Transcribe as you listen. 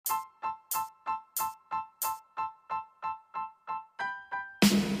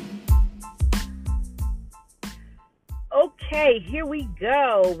Okay, here we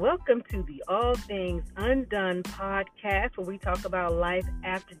go. Welcome to the All Things Undone podcast, where we talk about life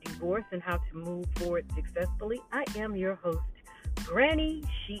after divorce and how to move forward successfully. I am your host, Granny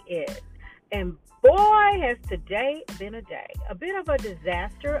She Is. And boy, has today been a day. A bit of a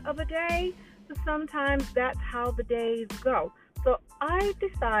disaster of a day, but sometimes that's how the days go. So I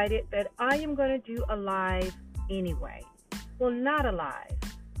decided that I am going to do a live anyway. Well, not a live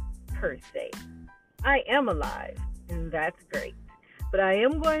per se. I am alive, and that's great. But I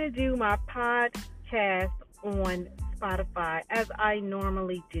am going to do my podcast on Spotify as I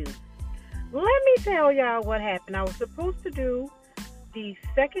normally do. Let me tell y'all what happened. I was supposed to do the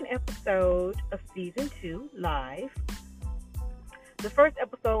second episode of season 2 live. The first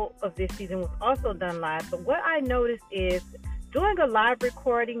episode of this season was also done live, but what I noticed is doing a live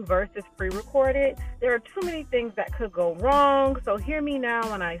recording versus pre-recorded, there are too many things that could go wrong. So hear me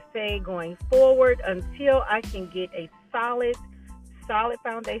now when I say going forward, until I can get a solid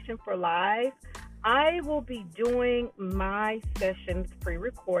foundation for live, I will be doing my sessions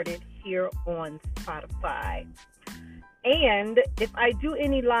pre-recorded here on Spotify. And if I do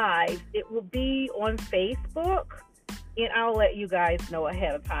any lives, it will be on Facebook, and I'll let you guys know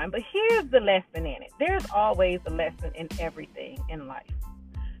ahead of time. But here's the lesson in it. There's always a lesson in everything in life.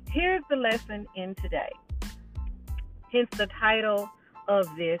 Here's the lesson in today. Hence the title of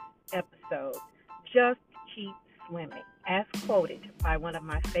this episode, Just Keep Swimming, as quoted by one of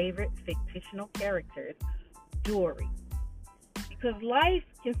my favorite fictional characters, Dory. Because life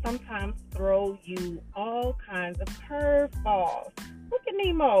can sometimes throw you all kinds of curveballs. Look at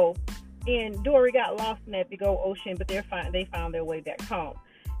Nemo. And Dory got lost in that big old ocean, but they found their way back home.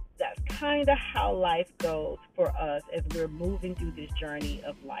 That's kind of how life goes for us as we're moving through this journey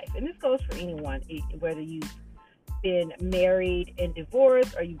of life. And this goes for anyone, whether you've been married and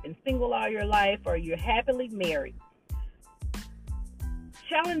divorced, or you've been single all your life, or you're happily married.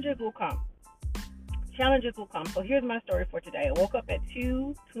 Challenges will come. So here's my story for today. I woke up at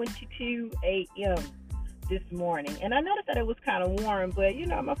 2:22 a.m. this morning, and I noticed that it was kind of warm, but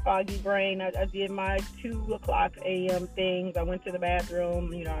my foggy brain, I did my 2 o'clock a.m. things. I went to the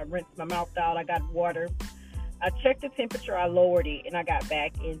bathroom, I rinsed my mouth out, I got water, I checked the temperature, I lowered it, and I got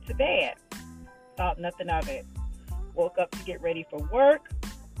back into bed. Thought nothing of it. Woke up to get ready for work,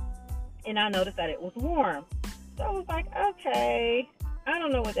 and I noticed that it was warm. So I was like, okay, I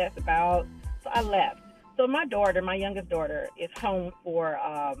don't know what that's about. So I left. So my youngest daughter, is home for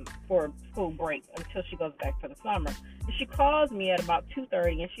school break until she goes back for the summer. And she calls me at about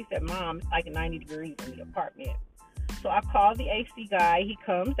 2:30, and she said, "Mom, it's like 90 degrees in the apartment." So I called the AC guy. He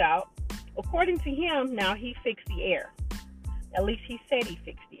comes out. According to him, now he fixed the air. At least he said he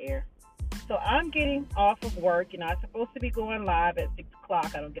fixed the air. So I'm getting off of work, I'm supposed to be going live at 6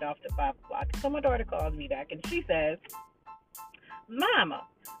 o'clock. I don't get off till 5 o'clock. So my daughter calls me back, and she says, "Mama,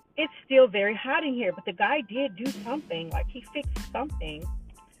 it's still very hot in here, but the guy did do something, like he fixed something."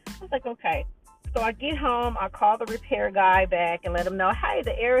 I was like, okay. So I get home, I call the repair guy back and let him know, hey,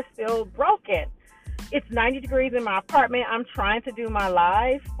 the air is still broken. It's 90 degrees in my apartment. I'm trying to do my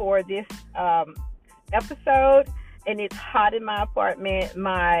live for this episode, and it's hot in my apartment.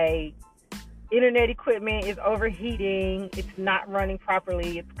 My internet equipment is overheating. It's not running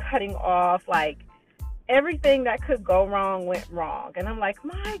properly. It's cutting off. Like, everything that could go wrong went wrong. And I'm like,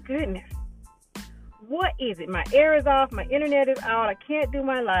 my goodness, what is it? My air is off. My internet is out. I can't do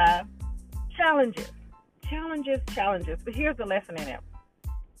my live. Challenges. But here's the lesson in it.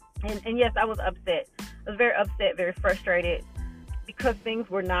 And yes, I was upset. I was very upset, very frustrated, because things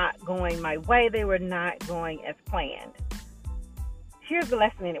were not going my way. They were not going as planned. Here's the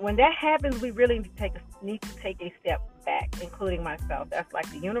lesson in it. When that happens, we really need to take a step back, including myself. That's like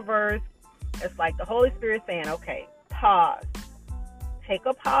the universe. It's like the Holy Spirit saying, okay, pause. Take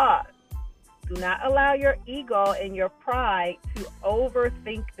a pause. Do not allow your ego and your pride to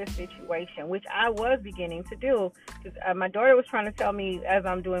overthink the situation, which I was beginning to do. Because my daughter was trying to tell me as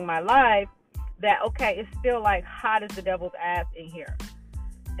I'm doing my live that, okay, it's still like hot as the devil's ass in here.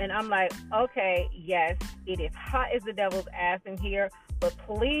 And I'm like, okay, yes, it is hot as the devil's ass in here, but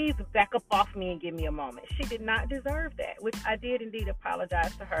please back up off me and give me a moment. She did not deserve that, which I did indeed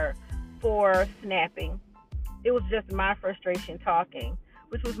apologize to her for snapping. It was just my frustration talking,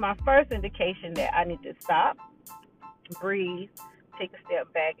 which was my first indication that I need to stop, breathe, take a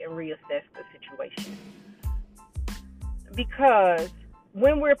step back, and reassess the situation. Because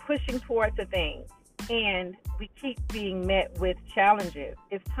when we're pushing towards a thing and we keep being met with challenges,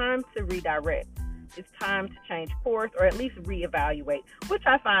 it's time to redirect. It's time to change course, or at least reevaluate, which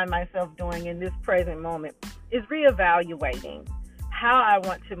I find myself doing in this present moment, is reevaluating how I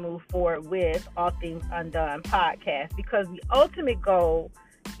want to move forward with All Things Undone podcast, because the ultimate goal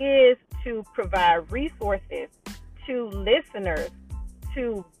is to provide resources to listeners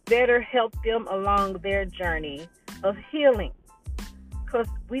to better help them along their journey of healing. Because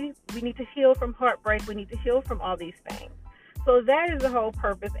we need to heal from heartbreak. We need to heal from all these things. So that is the whole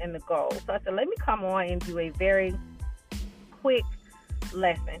purpose and the goal. So I said, let me come on and do a very quick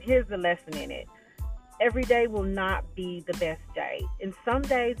lesson. Here's the lesson in it. Every day will not be the best day. And some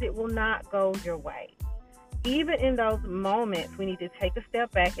days it will not go your way. Even in those moments, we need to take a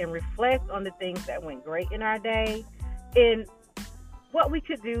step back and reflect on the things that went great in our day and what we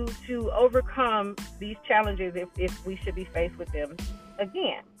could do to overcome these challenges if we should be faced with them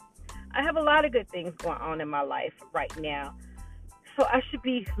again. I have a lot of good things going on in my life right now. So I should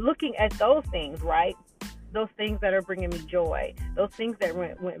be looking at those things, right? Those things that are bringing me joy. Those things that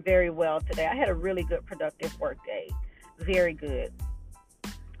went very well today. I had a really good, productive work day. Very good.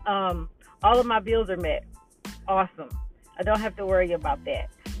 All of my bills are met. Awesome. I don't have to worry about that.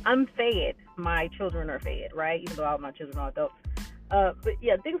 I'm fed. My children are fed, right? Even though all my children are adults. But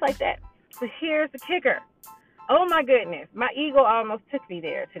yeah, things like that. So here's the kicker. Oh my goodness, my ego almost took me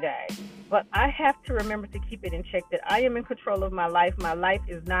there today. But I have to remember to keep it in check that I am in control of my life. My life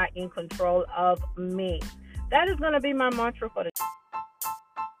is not in control of me. That is going to be my mantra for the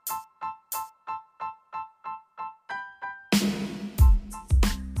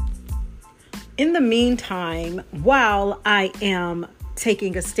In the meantime, while I am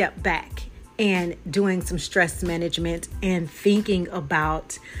taking a step back and doing some stress management and thinking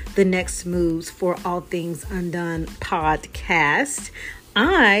about the next moves for All Things Undone podcast,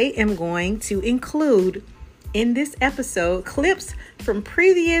 I am going to include in this episode clips from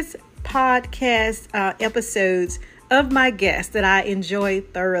previous podcast episodes of my guests that I enjoy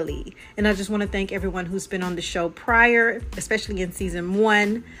thoroughly. And I just want to thank everyone who's been on the show prior, especially in season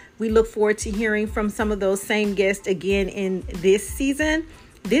 1. We look forward to hearing from some of those same guests again in this season.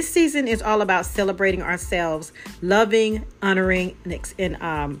 This season is all about celebrating ourselves, loving, honoring,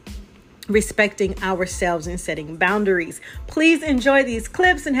 and respecting ourselves and setting boundaries. Please enjoy these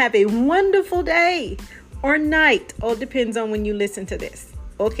clips and have a wonderful day or night. All depends on when you listen to this.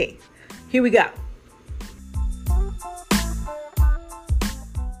 Okay, here we go.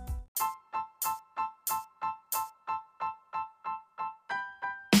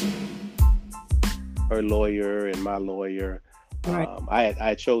 Her lawyer and my lawyer. Right. I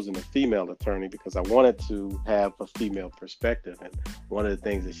had chosen a female attorney because I wanted to have a female perspective. And one of the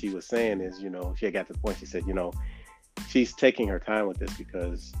things that she was saying is, she had got to the point, she said, she's taking her time with this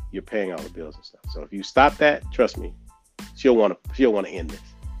because you're paying all the bills and stuff. So if you stop that, trust me, she'll want to end this.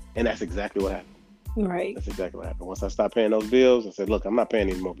 And that's exactly what happened. Right. That's exactly what happened. Once I stopped paying those bills, I said, look, I'm not paying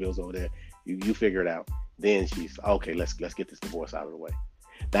any more bills over there. You figure it out. Then she's, okay, let's get this divorce out of the way.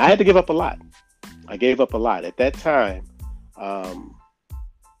 Now I had to give up a lot. I gave up a lot. At that time,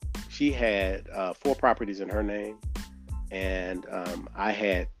 she had 4 properties in her name, and I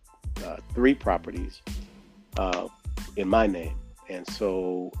had 3 properties in my name. And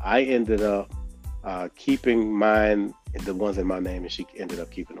so I ended up keeping mine, the ones in my name, and she ended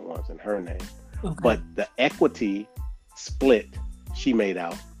up keeping the ones in her name. Okay. But the equity split, she made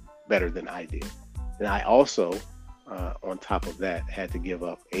out better than I did. And I also, on top of that, had to give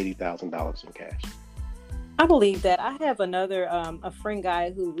up $80,000 in cash. I believe that. I have another a friend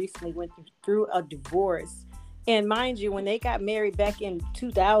guy who recently went through a divorce, and mind you, when they got married back in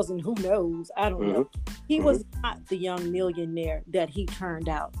 2000, who knows? I don't know. He was not the young millionaire that he turned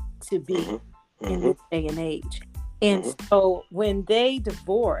out to be in this day and age. And so when they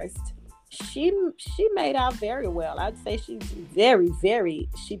divorced, she made out very well. I'd say she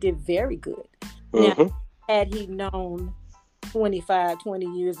did very good. Now, had he known 20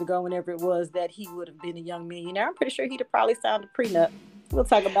 years ago, whenever it was, that he would have been a young millionaire, I'm pretty sure he'd have probably signed a prenup. We'll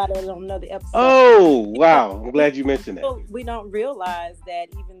talk about it on another episode. Oh, wow. I'm glad you mentioned that. We don't realize that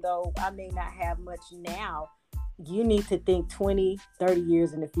even though I may not have much now, you need to think 20, 30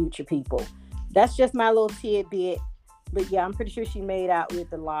 years in the future, people. That's just my little tidbit. But yeah, I'm pretty sure she made out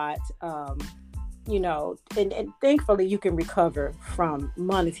with a lot. And thankfully you can recover from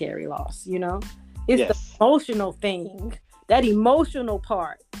monetary loss, It's the emotional thing, that emotional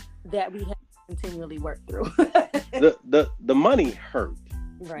part that we have to continually work through. the money hurt.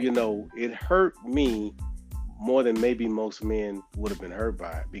 Right. It hurt me more than maybe most men would have been hurt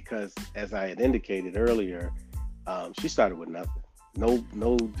by it, because as I had indicated earlier, she started with nothing.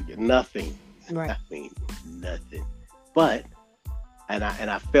 Nothing. Right. I mean, nothing. But and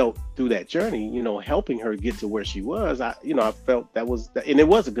I felt through that journey, helping her get to where she was, I felt and it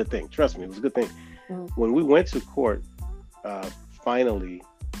was a good thing. Trust me, it was a good thing. When we went to court finally,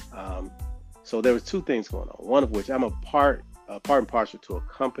 so there was two things going on. One of which I'm a part and parcel to a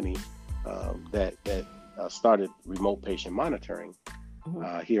company that started remote patient monitoring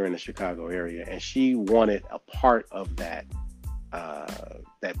here in the Chicago area, and she wanted a part of that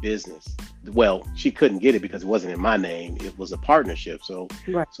business. Well, she couldn't get it because it wasn't in my name. It was a partnership. So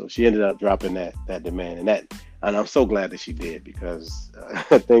she ended up dropping that demand, and I'm so glad that she did, because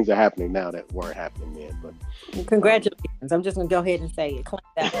things are happening now that weren't happening then. But congratulations. I'm just gonna go ahead and say it. Clap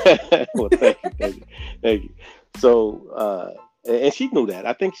that. well, thank you. So and she knew that.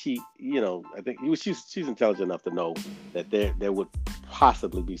 I think she's intelligent enough to know that there would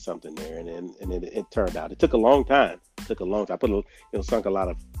possibly be something there, and it turned out. It took a long time. I put sunk a lot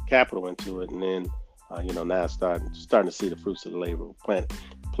of capital into it, and then now starting to see the fruits of the labor.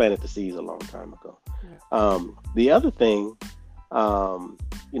 Planted the seeds a long time ago. Yeah. The other thing,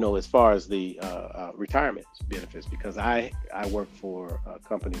 as far as the retirement benefits, because I work for a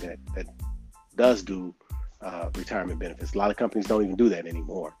company that does do retirement benefits. A lot of companies don't even do that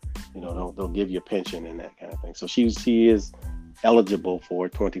anymore. They'll give you a pension and that kind of thing. So she is eligible for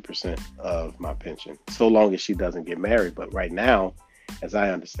 20% of my pension, so long as she doesn't get married. But right now, as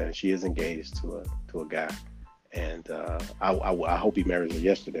I understand, she is engaged to a guy, and I hope he married her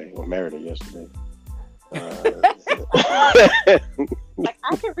yesterday. Like,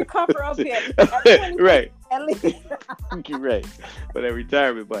 I can recover up here. Right. At least. Right. But a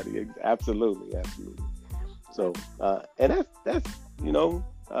retirement money, absolutely. So, and that's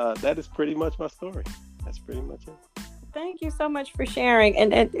that is pretty much my story. That's pretty much it. Thank you so much for sharing.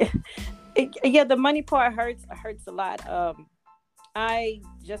 And the money part hurts a lot.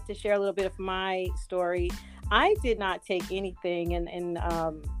 Just to share a little bit of my story, I did not take anything, and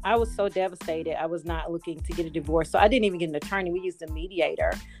I was so devastated. I was not looking to get a divorce, so I didn't even get an attorney. We used a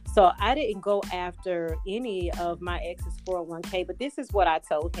mediator, so I didn't go after any of my ex's 401k. But this is what I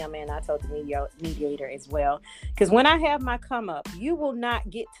told him, and I told the mediator as well, because when I have my come up, you will not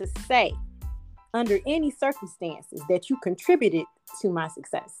get to say under any circumstances that you contributed to my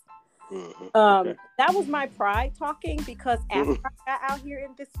success. Okay. That was my pride talking, because after I got out here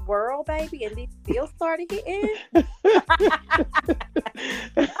in this world, baby, and these bills started hitting,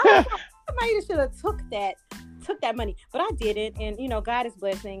 I might should have took that money, but I didn't. And God is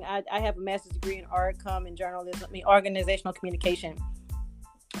blessing. I have a master's degree in ARCOM and journalism, organizational communication.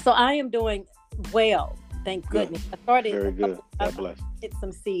 So I am doing well, thank goodness. I started. Very good. God bless. Hit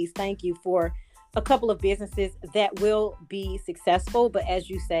some C's. Thank you for a couple of businesses that will be successful, but as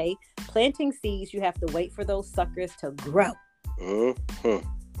you say, planting seeds, you have to wait for those suckers to grow.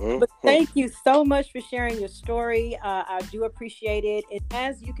 But thank you so much for sharing your story. I do appreciate it. And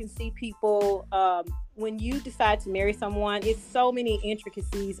as you can see, people, when you decide to marry someone, it's so many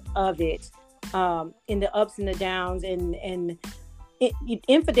intricacies of it, in the ups and the downs, and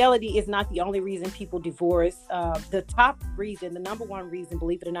infidelity is not the only reason people divorce. The number one reason,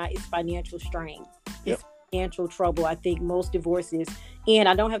 believe it or not, is financial strain. Yep. It's financial trouble. I think most divorces, and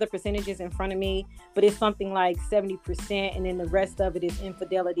I don't have the percentages in front of me, but it's something like 70%, and then the rest of it is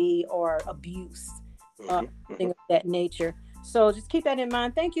infidelity or abuse, thing of that nature. So just keep that in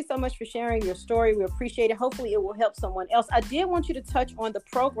mind. Thank you so much for sharing your story. We appreciate it. Hopefully it will help someone else. I did want you to touch on the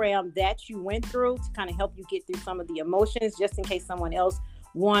program that you went through to kind of help you get through some of the emotions, just in case someone else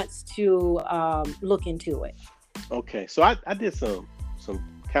wants to look into it. Okay. So I did some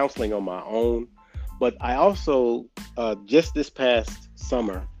counseling on my own, but I also just this past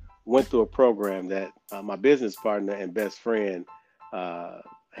summer went through a program that my business partner and best friend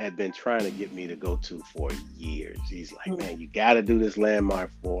had been trying to get me to go to for years. He's like, man, you got to do this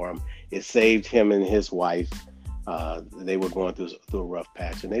Landmark Forum. It saved him and his wife. They were going through a rough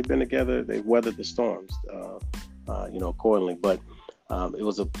patch, and they've been together. They've weathered the storms, accordingly. But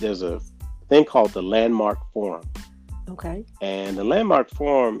there's a thing called the Landmark Forum. Okay. And the Landmark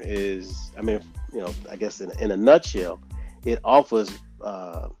Forum is, I guess in a nutshell, it offers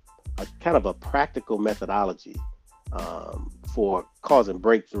a kind of a practical methodology for causing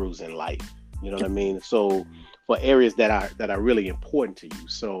breakthroughs in life. You know what I mean? So for areas that are really important to you.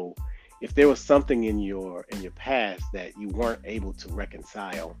 So if there was something in your past that you weren't able to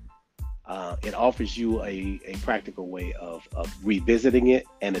reconcile, it offers you a practical way of revisiting it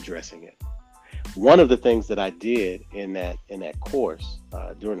and addressing it. One of the things that I did in that course,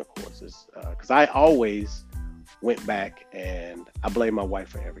 during the course, is because I always went back and I blame my wife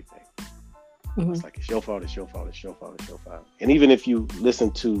for everything. It's like, it's your fault, it's your fault, it's your fault, it's your fault. And even if you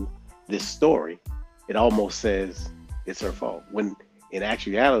listen to this story, it almost says it's her fault, when in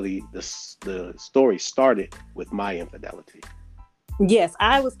actuality, the story started with my infidelity. Yes,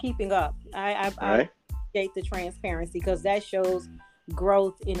 I was keeping up. I appreciate the transparency because that shows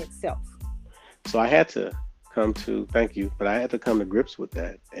growth in itself. So I had to thank you, but I had to come to grips with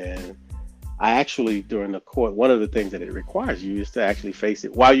that. And I actually, during the court, one of the things that it requires you is to actually face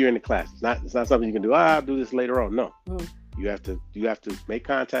it while you're in the class. It's not something you can do. I'll do this later on. No, you have to make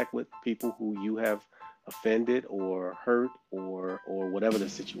contact with people who you have offended or hurt or whatever the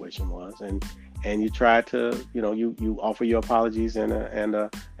situation was, and you try to, you offer your apologies and an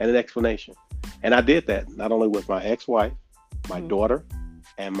explanation. And I did that not only with my ex-wife, my daughter,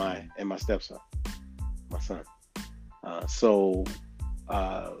 and my stepson, my son. So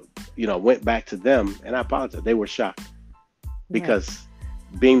went back to them and I apologized. They were shocked because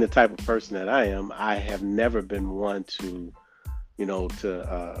being the type of person that I am, I have never been one to do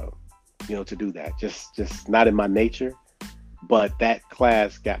that. Just not in my nature. But that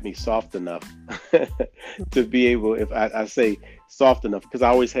class got me soft enough to be able, if I say soft enough, because I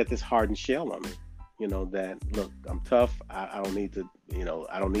always had this hardened shell on me, that look, I'm tough. I don't need to,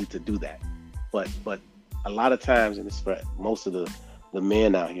 I don't need to do that. But a lot of times, and it's for most of the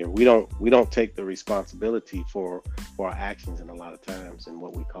men out here, we don't take the responsibility for our actions, and a lot of times, and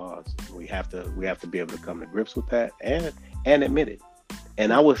what we cause. We have to be able to come to grips with that and admit it.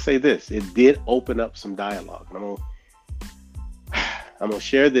 And I will say this: it did open up some dialogue. And I'm gonna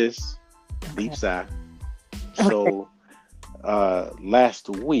share this deep sigh. So last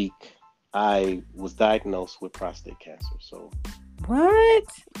week I was diagnosed with prostate cancer. So what?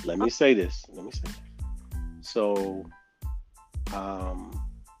 Let me say this. So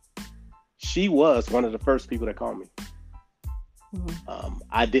she was one of the first people that called me.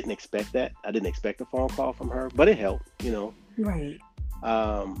 I didn't expect that. I didn't expect a phone call from her, but it helped, Right.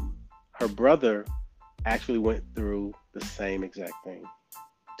 Her brother actually went through the same exact thing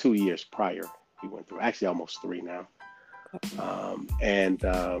 2 years prior. He went through, actually almost 3 now.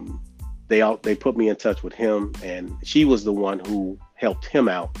 They put me in touch with him, and she was the one who helped him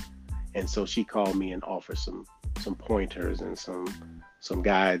out. And so she called me and offered some pointers and some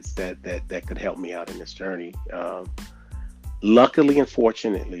guides that could help me out in this journey. Luckily and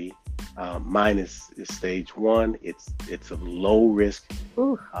fortunately, mine is stage 1. It's a low risk.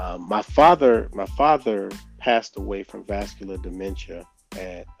 My father passed away from vascular dementia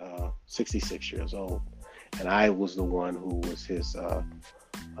at 66 years old, and I was the one who was his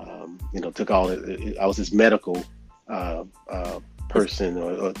took all it. I was his medical person,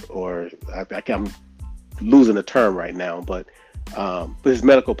 or I'm losing the term right now, but his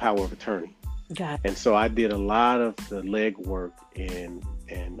medical power of attorney. And so I did a lot of the legwork in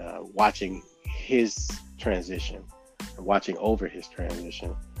watching his transition, watching over his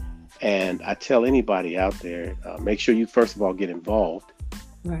transition. And I tell anybody out there, make sure you first of all get involved.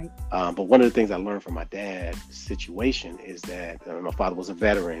 Right. But one of the things I learned from my dad's situation is that my father was a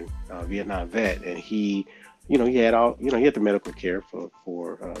veteran, Vietnam vet, and he had the medical care for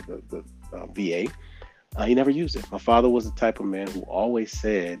the VA. He never used it. My father was the type of man who always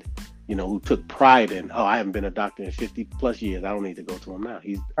said, who took pride in, I haven't been a doctor in 50 plus years. I don't need to go to him now.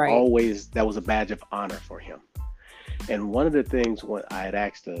 He's always, that was a badge of honor for him. And one of the things when I had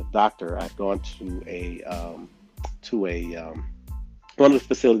asked a doctor, I'd gone to one of the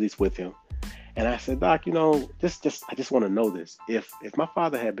facilities with him, and I said, Doc, I just want to know this. If my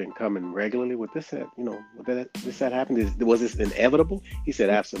father had been coming regularly, would this had happened? Was this inevitable? He said,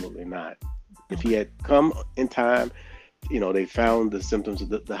 absolutely not. If he had come in time, they found the symptoms of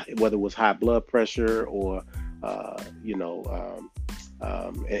whether it was high blood pressure or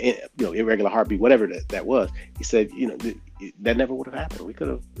irregular heartbeat, whatever that was. He said, that never would have happened.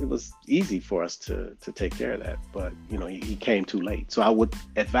 It was easy for us to take care of that, but he came too late. So I would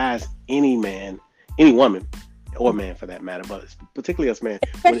advise any man, any woman, or man for that matter, but particularly us men,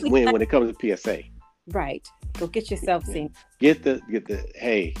 when it comes to PSA. Right. Go get yourself seen. Get the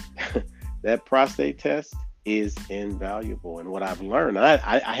hey, that prostate test is invaluable. And what I've learned,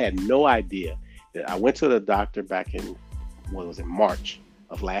 I had no idea that I went to the doctor back in, March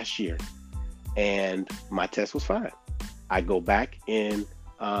of last year, and my test was fine. I go back in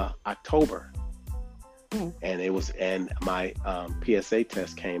October, and my PSA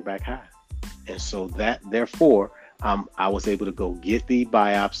test came back high, and so therefore I was able to go get the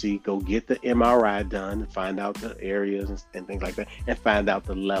biopsy, go get the MRI done, find out the areas and things like that, and find out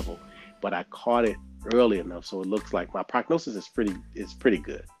the level. But I caught it early enough, so it looks like my prognosis is pretty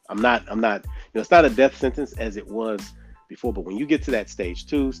good. I'm not, it's not a death sentence as it was before, but when you get to that stage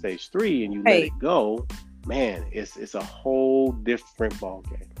 2, stage 3, and you let it go, man, it's a whole different ball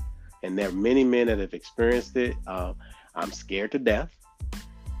game. And there are many men that have experienced it. I'm scared to death.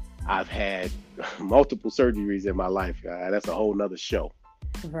 I've had multiple surgeries in my life. That's a whole nother show.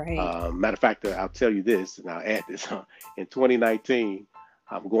 Right. Matter of fact, I'll tell you this, and I'll add this. In 2019,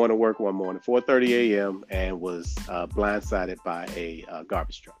 I'm going to work one morning, 4:30 a.m., and was blindsided by a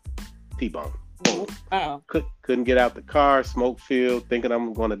garbage truck, T-bone. Boom. Wow. Couldn't get out the car, smoke filled, thinking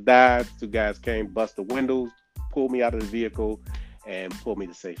I'm going to die. Two guys came, bust the windows, pulled me out of the vehicle, and pulled me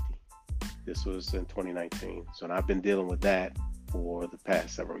to safety. This was in 2019. So I've been dealing with that for the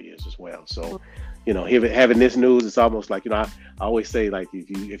past several years as well. So, having this news, it's almost like, I always say, like,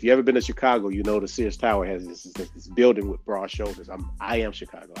 if you ever been to Chicago, the Sears Tower has this building with broad shoulders. I am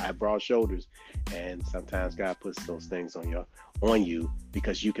Chicago. I have broad shoulders, and sometimes God puts those things on you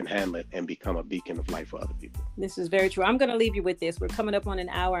because you can handle it and become a beacon of light for other people. This is very true. I'm going to leave you with this. We're coming up on an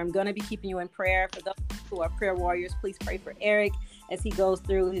hour. I'm going to be keeping you in prayer. For those who are prayer warriors, please pray for Eric as he goes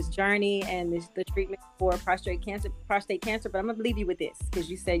through his journey and the treatment for prostate cancer. But I'm going to leave you with this because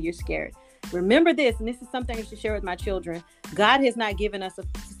you said you're scared. Remember this, and this is something I should share with my children. God has not given us a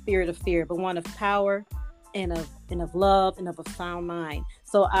spirit of fear, but one of power and of love and of a sound mind.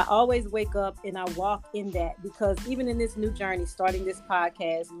 So I always wake up and I walk in that, because even in this new journey, starting this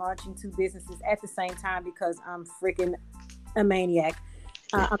podcast, launching 2 businesses at the same time, because I'm freaking a maniac.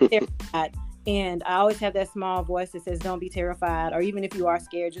 I'm terrified. And I always have that small voice that says, don't be terrified. Or even if you are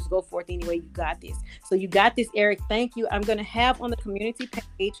scared, just go forth anyway. You got this. So you got this, Eric. Thank you. I'm going to have on the community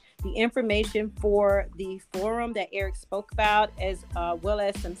page the information for the forum that Eric spoke about, as well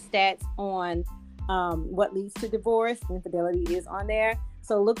as some stats on what leads to divorce. Infidelity is on there.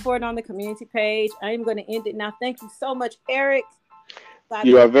 So look for it on the community page. I'm going to end it now. Thank you so much, Eric.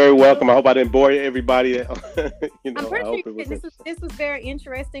 You are very welcome. I hope I didn't bore everybody. I'm pretty sure this was very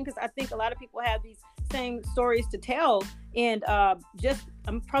interesting, because I think a lot of people have these same stories to tell. And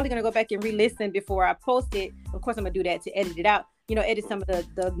I'm probably going to go back and re-listen before I post it. Of course, I'm going to do that to edit it out, edit some of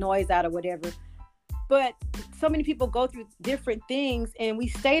the noise out or whatever. But so many people go through different things, and we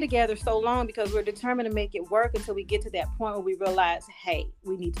stay together so long because we're determined to make it work until we get to that point where we realize, hey,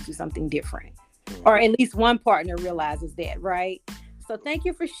 we need to do something different. Or at least one partner realizes that, right? So thank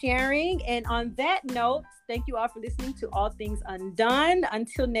you for sharing. And on that note, thank you all for listening to All Things Undone.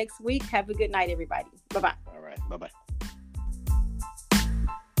 Until next week, have a good night, everybody. Bye-bye. All right. Bye-bye.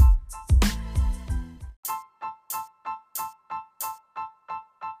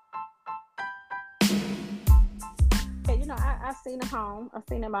 I seen him home. I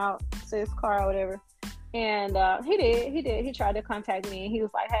seen him out to his car or whatever. And he tried to contact me. He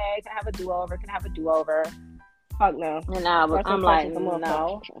was like, hey, can I have a do-over? Fuck no. And I'm like,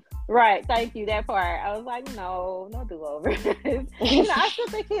 no. Right, thank you, that part. I was like, no do-over.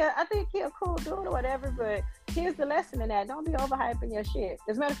 I think he a cool dude or whatever, but here's the lesson in that. Don't be overhyping your shit.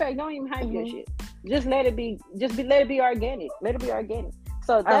 As a matter of fact, don't even hype your shit. Just let it be organic. Let it be organic.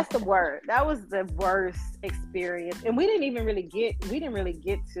 So that's the word. That was the worst experience. And we didn't really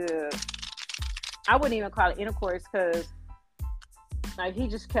get to, I wouldn't even call it intercourse, because like he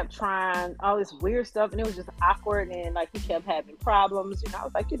just kept trying all this weird stuff, and it was just awkward, and like he kept having problems. I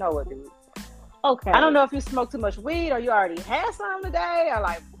was like, you know what, dude? Okay. I don't know if you smoked too much weed or you already had some today, or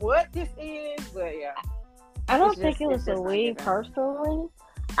like what this is, but yeah. I don't think it was the weed personally.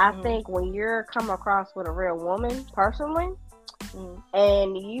 I think when you're coming across with a real woman personally,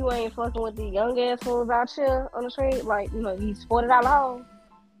 and you ain't fucking with the young ass fools out here on the street, like, you sport it out loud,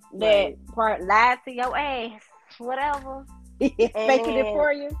 that part lied to your ass, whatever. Making it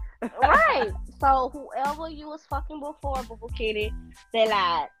for you. Right. So whoever you was fucking before, Boo Boo Kitty, they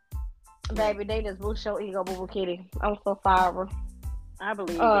lied. Baby, they just boost your ego, Boo Boo Kitty. I'm so sorry. I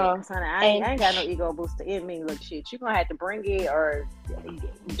believe that. Honey, I ain't got no ego booster in me. Look, shit, you're going to have to bring it, or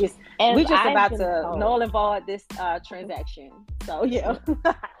just, we just about to null and void this transaction. So, yeah.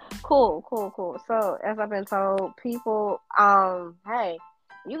 Cool. So, as I've been told, people, hey,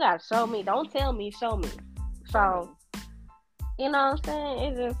 you got to show me. Don't tell me, show me. So, you know what I'm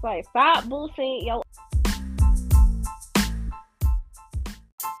saying? It's just like, stop boosting your...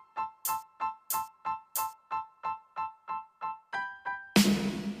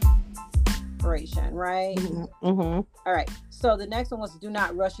 Right? All right. So the next one was, do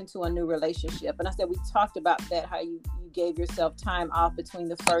not rush into a new relationship. And I said, we talked about that, how you gave yourself time off between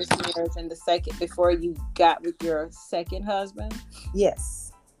the first marriage and the second, before you got with your second husband.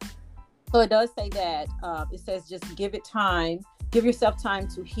 Yes. So it does say that. It says, just give yourself time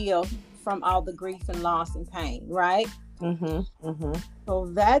to heal from all the grief and loss and pain, right? So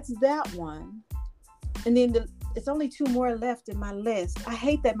that's that one. And then it's only 2 more left in my list. I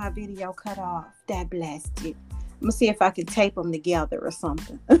hate that my video cut off. That blasted. I'm gonna see if I can tape them together or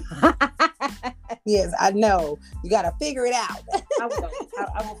something. Yes, I know. You got to figure it out.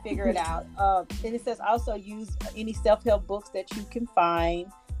 I will figure it out. And it says also use any self-help books that you can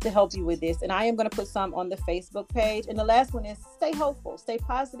find to help you with this. And I am going to put some on the Facebook page. And the last one is stay hopeful, stay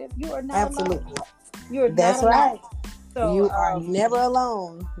positive. You are not alone. You are That's not alone. right. So you are never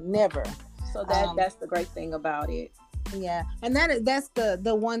alone. Never. So that's the great thing about it. Yeah, and that's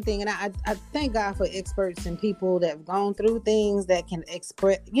the one thing, and I thank God for experts and people that have gone through things that can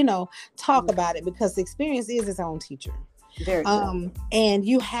express, talk about it, because the experience is its own teacher. Very true. And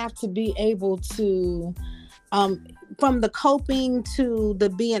you have to be able to, from the coping to the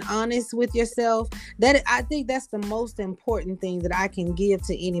being honest with yourself. That I think that's the most important thing that I can give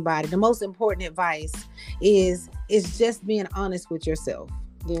to anybody. The most important advice is just being honest with yourself.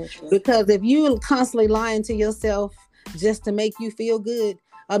 Because if you're constantly lying to yourself just to make you feel good,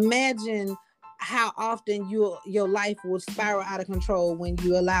 imagine how often your life will spiral out of control when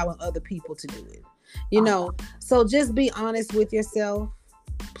you allowing other people to do it. So just be honest with yourself,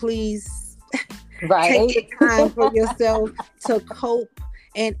 please. Right. Take the time for yourself to cope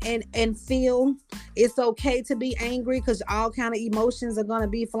and feel. It's okay to be angry, because all kind of emotions are going to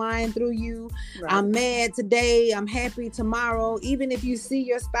be flying through you. Right. I'm mad today, I'm happy tomorrow. Even if you see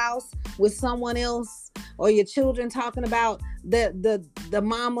your spouse with someone else, or your children talking about the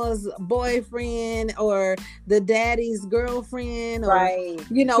mama's boyfriend or the daddy's girlfriend, or right.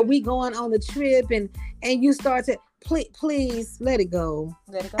 We going on the trip and you start to please let it go.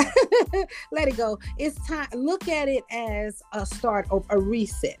 Let it go. It's time. Look at it as a start of a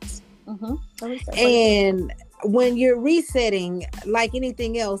reset. Mm-hmm. And when you're resetting, like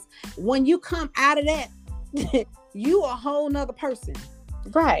anything else, when you come out of that, you a whole nother person.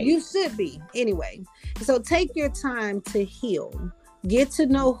 Right. You should be anyway. So take your time to heal. Get to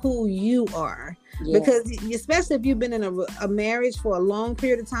know who you are. Yeah. Because especially if you've been in a marriage for a long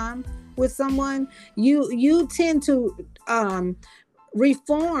period of time with someone, you tend to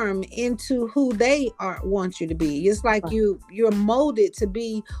reform into who they want you to be. It's like you're molded to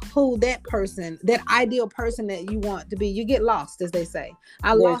be who that person, that ideal person that you want to be. You get lost, as they say.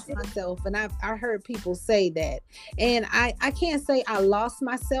 I lost myself, and I heard people say that, and I can't say I lost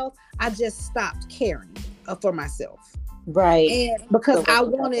myself. I just stopped caring for myself. Right. And because I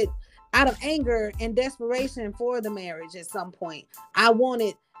wanted, out of anger and desperation for the marriage at some point, I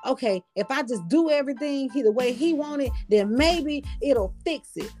wanted, okay, if I just do everything the way he wanted, then maybe it'll fix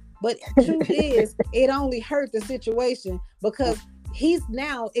it. But truth is, it only hurt the situation, because he's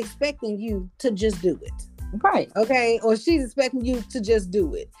now expecting you to just do it. Right. Okay. Or she's expecting you to just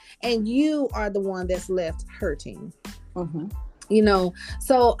do it. And you are the one that's left hurting. Mm-hmm.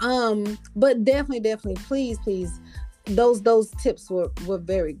 So, but definitely, please, those tips were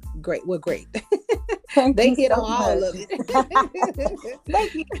very great. They hit on all of it.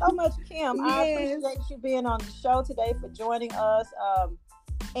 Thank you so much, Kim. Yes. I appreciate you being on the show today, for joining us.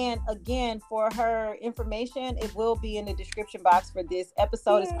 And again, for her information, it will be in the description box for this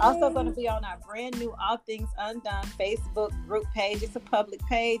episode. Yay. It's also going to be on our brand new All Things Undone Facebook group page. It's a public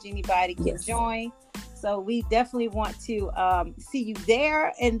page. Anybody can join. So we definitely want to see you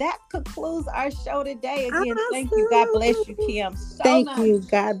there. And that concludes our show today. Again, thank you. God bless you, Kim. Thank you.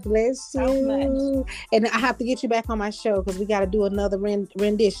 God bless you. So much. And I have to get you back on my show, because we got to do another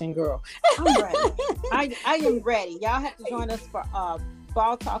rendition, girl. I'm ready. I am ready. Y'all have to join us for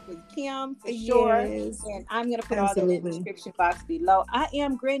Ball Talk with Kim, for sure. Yes. And I'm going to put all that in the description box below. I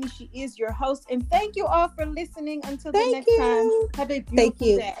am Granny. She is your host. And thank you all for listening. Until the next time. Have a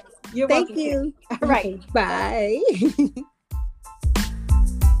beautiful day. You're welcome. Thank you. All right. Bye.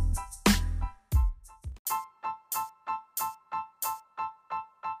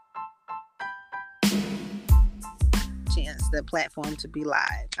 Chance the platform to be live.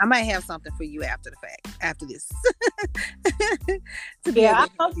 I might have something for you after the fact, after this. I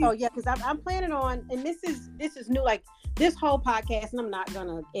hope so. Yeah, because I'm planning on, and this is new, like this whole podcast, and I'm not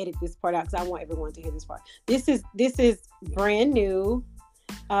gonna edit this part out because I want everyone to hear this part. This is brand new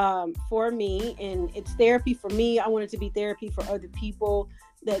for me, and it's therapy for me. I want it to be therapy for other people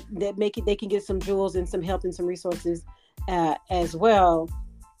that make it, they can get some jewels and some help and some resources as well.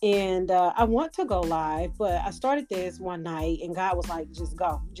 And I want to go live, but I started this one night and God was like, just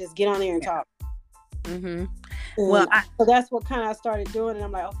go, just get on there and talk. Mm-hmm. Well, so that's what kind of I started doing. And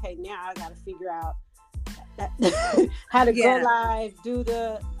I'm like, okay, now I got to figure out how to go live, do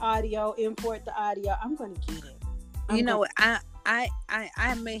the audio, import the audio. I'm going to get it.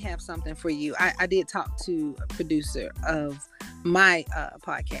 I may have something for you. I did talk to a producer of my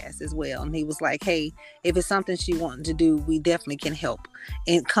podcast as well, and he was like, hey, if it's something she wanted to do, we definitely can help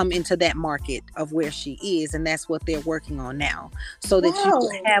and come into that market of where she is, and that's what they're working on now, so that you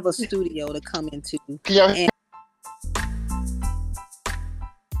will have a studio to come into. And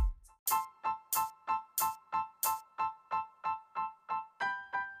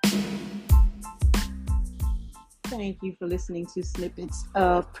thank you for listening to snippets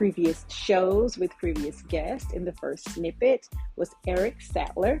of previous shows with previous guests. In the first snippet was Eric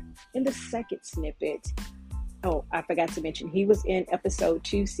Sattler. In the second snippet, I forgot to mention, he was in episode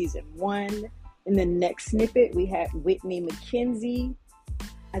 2, season 1. In the next snippet, we had Whitney McKenzie.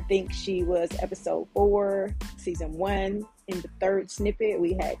 I think she was episode 4, season 1. In the third snippet,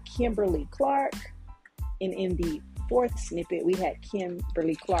 we had Kimberly Clark. And in the fourth snippet, we had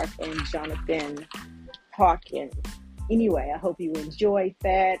Kimberly Clark and Jonathan Hawkins. Anyway, I hope you enjoyed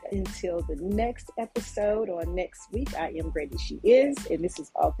that. Until the next episode or next week, I am Grady She Is, and this is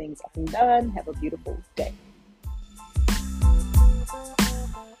All Things Undone. Have a beautiful day.